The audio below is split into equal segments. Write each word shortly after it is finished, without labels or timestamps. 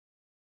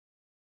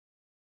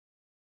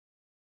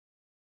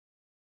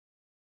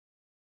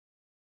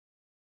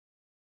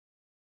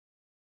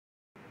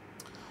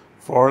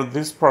For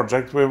this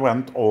project we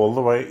went all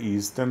the way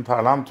east in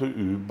Thailand to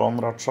Ubon,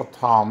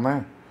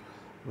 Ratchathani.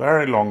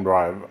 Very long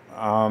drive,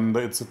 and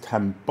it's a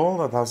temple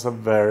that has a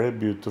very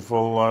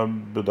beautiful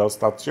Buddha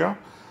statue,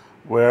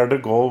 where the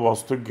goal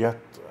was to get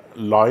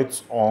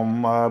lights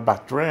on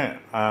battery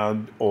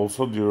and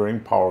also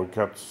during power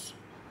cuts.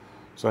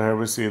 So here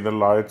we see the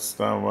lights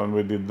when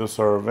we did the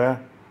survey.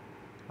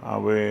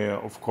 We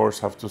of course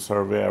have to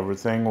survey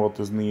everything, what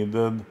is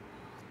needed,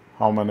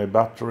 how many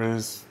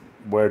batteries,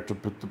 where to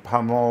put the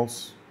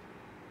panels.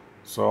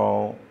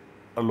 So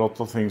a lot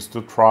of things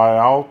to try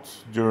out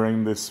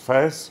during this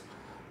phase.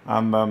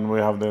 And then we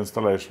have the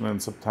installation in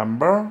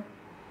September.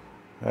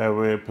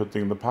 We're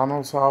putting the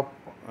panels up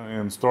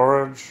in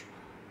storage,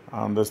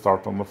 and they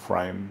start on the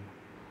frame.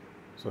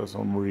 So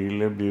some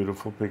really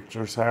beautiful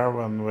pictures here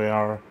when we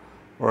are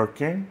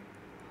working.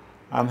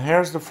 And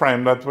here's the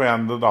frame that we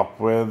ended up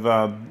with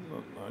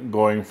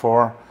going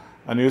for.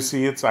 And you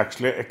see it's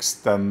actually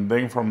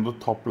extending from the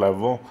top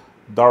level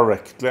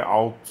directly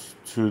out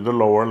to the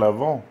lower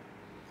level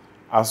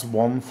as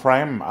one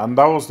frame. And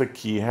that was the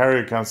key here.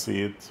 You can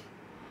see it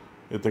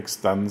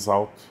extends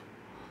out.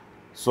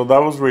 So that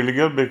was really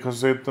good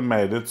because it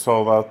made it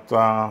so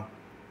that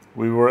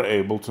we were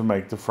able to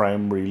make the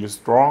frame really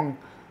strong,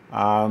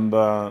 and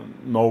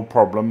no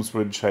problems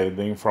with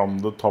shading from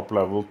the top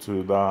level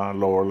to the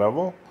lower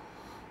level.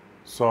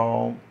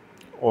 So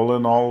all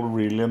in all,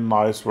 really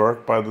nice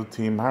work by the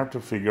team here to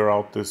figure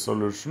out this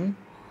solution.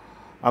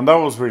 And that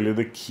was really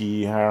the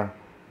key here,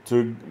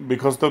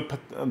 because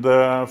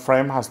the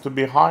frame has to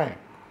be high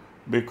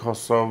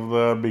because of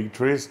the big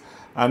trees.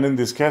 And in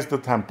this case, the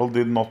temple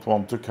did not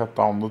want to cut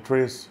down the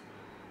trees.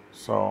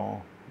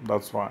 So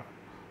that's why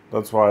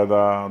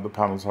the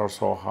panels are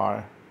so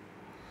high.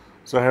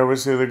 So here we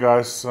see the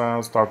guys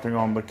starting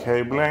on the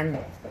cabling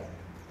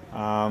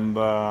and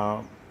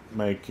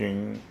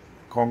making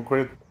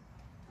concrete.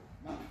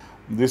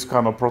 This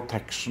kind of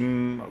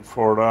protection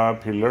for the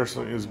pillars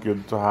is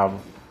good to have.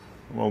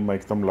 Will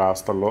make them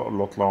last a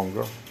lot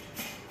longer.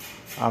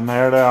 And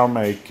here they are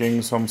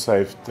making some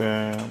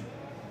safety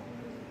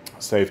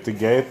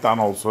gate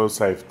and also a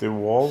safety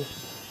wall.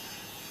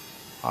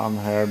 And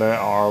here they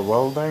are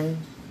welding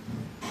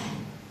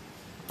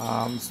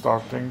and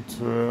starting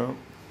to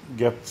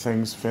get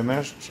things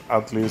finished,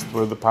 at least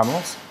with the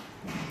panels.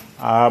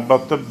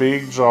 But the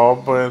big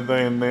job in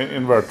the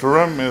inverter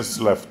room is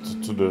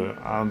left to do,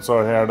 and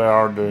so here they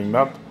are doing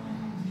that.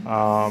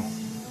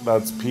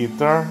 That's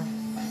Peter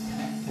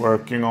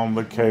working on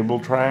the cable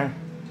tray,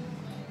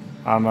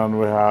 and then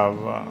we have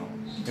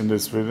in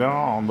this video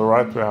on the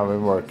right we have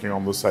him working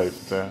on the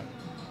safety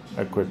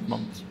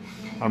equipment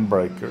and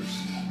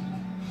breakers.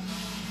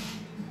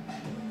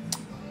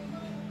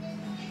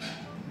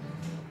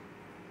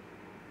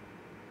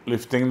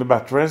 Lifting the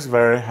batteries,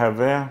 very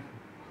heavy,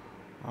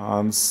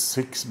 and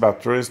 6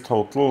 batteries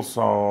total,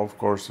 so of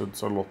course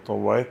it's a lot of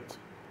weight.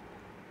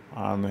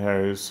 And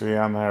here you see,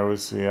 and here we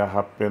see a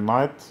happy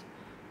night.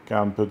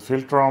 Can put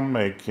filter on,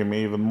 make him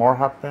even more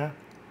happy.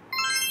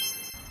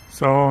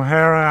 So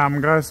here I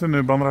am, guys, in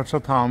Ubon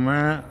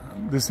Ratchathani.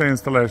 This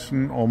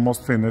installation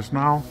almost finished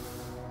now.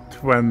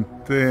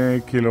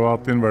 20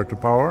 kilowatt inverter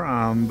power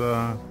and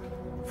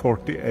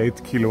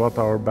 48 kilowatt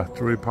hour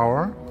battery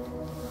power.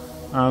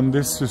 And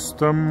this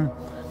system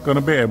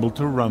gonna be able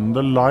to run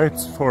the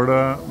lights for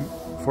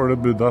the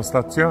Buddha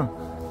statue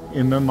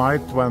in the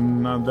night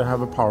when they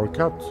have a power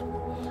cut.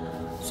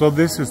 So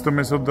this system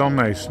is a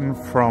donation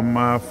from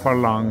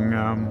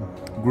AlphaESS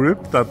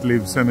Group that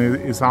lives in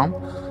Isan.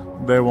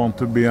 They want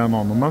to be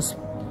anonymous,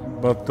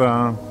 but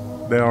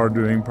they are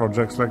doing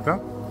projects like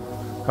that,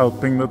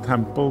 helping the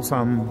temples,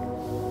 and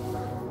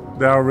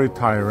they are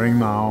retiring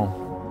now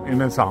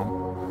in Isan,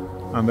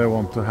 and they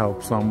want to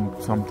help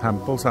some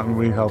temples, and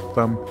we help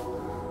them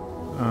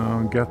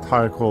get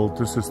high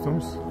quality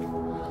systems.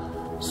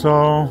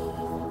 So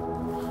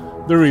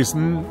the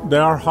reason they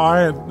are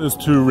high, there's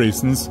 2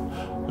 reasons.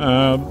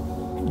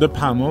 The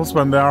panels,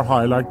 when they are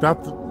high like that,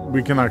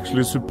 we can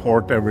actually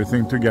support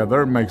everything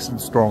together, makes it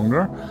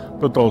stronger,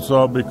 but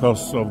also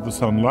because of the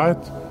sunlight,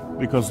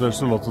 because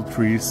there's a lot of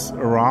trees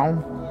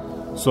around,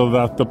 so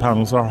that the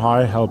panels are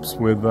high helps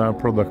with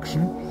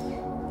production.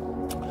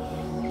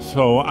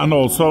 So, and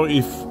also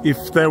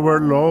if they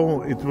were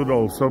low, it would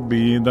also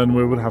be, then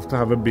we would have to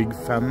have a big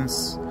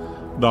fence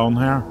down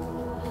here.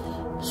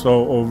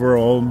 So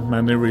overall,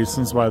 many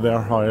reasons why they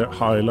are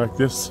high like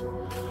this.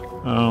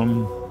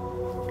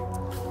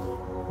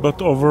 But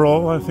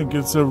overall, I think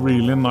it's a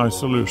really nice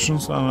solution,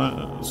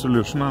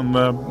 and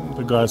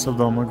the guys have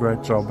done a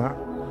great job here.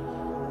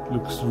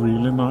 Looks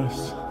really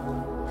nice.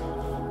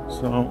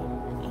 So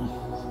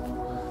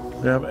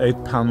we have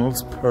 8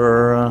 panels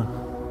per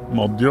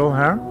module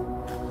here.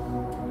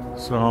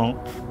 So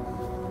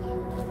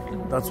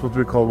that's what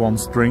we call one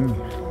string,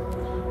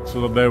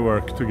 so that they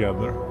work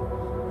together.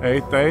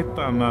 8,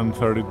 and then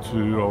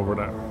 32 over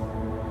there.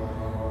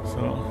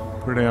 So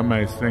pretty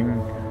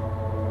amazing.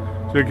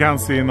 So you can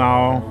see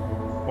now,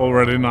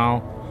 already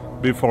now,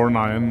 before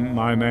 9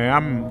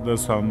 a.m. the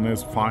sun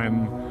is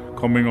fine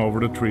coming over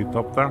the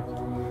treetop there.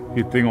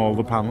 hitting all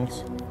the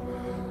panels.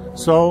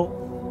 So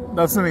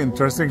that's an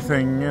interesting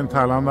thing in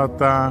Thailand,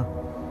 that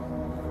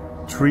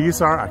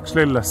trees are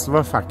actually less of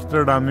a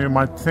factor than you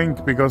might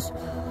think, because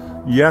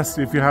yes,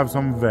 if you have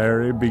some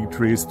very big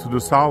trees to the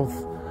south,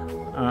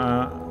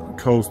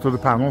 close to the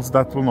panels,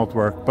 that will not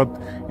work. But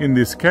in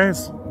this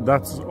case,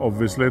 that's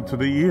obviously to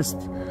the east.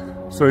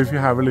 So if you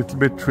have a little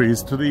bit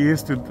trees to the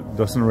east, it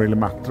doesn't really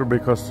matter,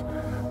 because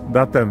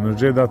that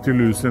energy that you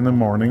lose in the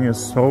morning is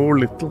so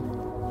little.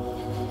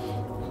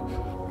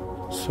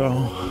 So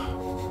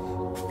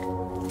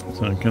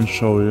I can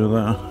show you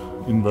the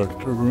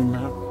inverter room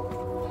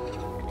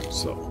here.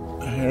 So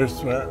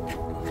here's where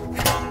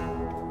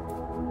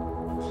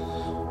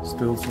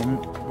still some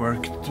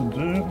work to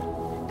do.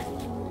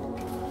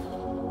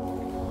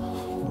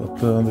 But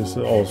this is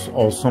also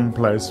awesome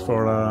place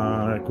for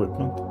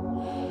equipment.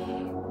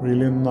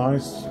 Really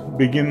nice,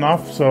 big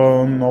enough,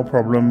 so no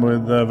problem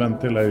with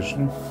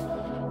ventilation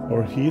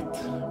or heat.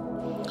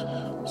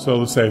 So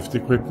the safety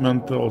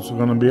equipment also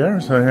gonna be here.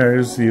 So here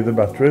you see the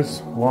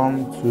batteries,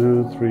 1,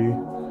 2, 3,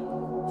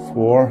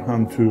 4,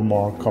 and 2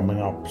 more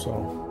coming up. So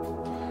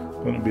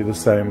gonna be the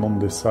same on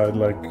this side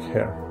like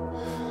here.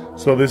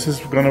 So this is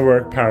gonna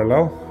work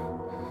parallel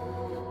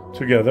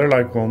together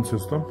like one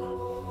system.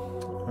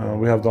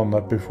 We have done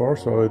that before,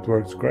 so it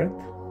works great.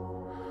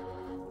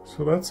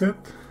 So that's it.